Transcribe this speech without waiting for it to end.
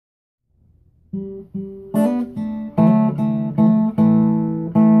Can't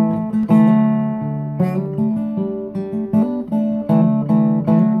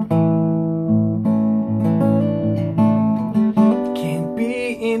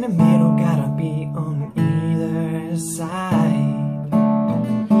be in the middle, gotta be on either side.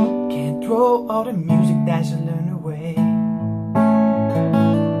 Can't throw all the music that you learn away.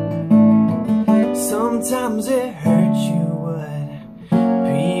 Sometimes it hurts you what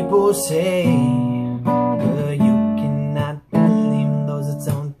people say, but you cannot believe those that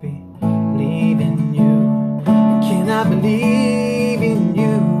don't believe in you. Cannot believe in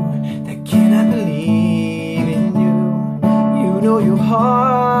you, that cannot believe in you. You know your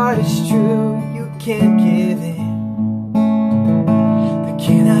heart is true, you can't give in. They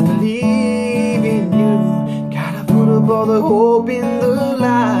cannot believe in you, gotta put up all the hope in the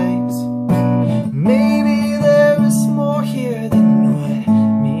lights. Maybe there is more here than what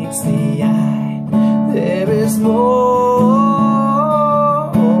meets the eye. There is more.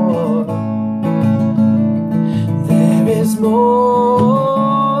 There is more.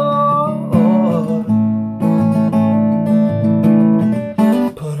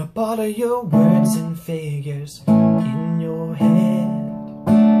 Put up all of your words and figures in your head,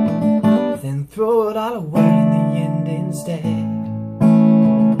 then throw it all away in the end instead.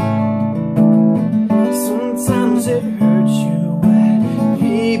 Sometimes it hurts you when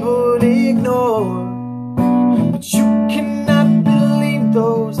people ignore, but you cannot believe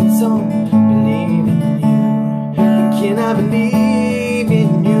those that don't believe in you. You cannot believe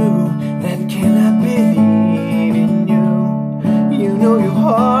in you, that cannot believe in you. You know your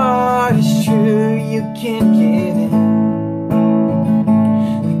heart is true, you can't give in.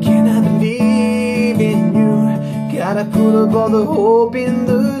 They cannot believe in you, gotta put up all the hope in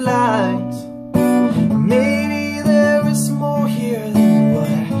the lights. Maybe there is more here than what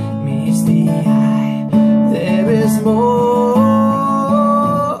meets the eye. There is more.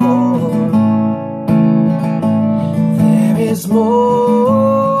 There is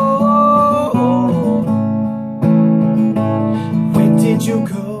more. Where did you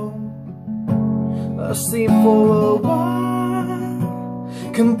go? Asleep for a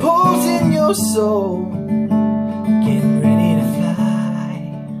while, composing your soul, getting ready to fly.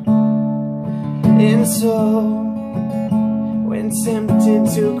 And so, when tempted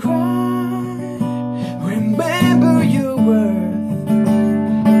to cry, remember your worth,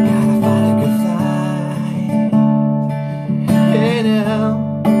 gotta find a good fight. Hey now,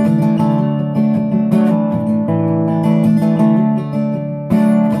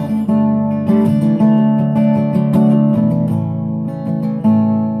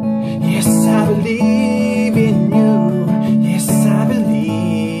 yes, I believe in you. Yes, I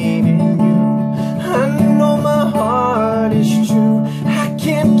believe in you. I know my heart is true, I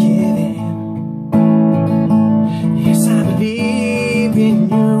can't give in. Yes, I believe in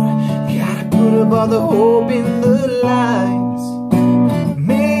you, gotta put up all the hope in the light.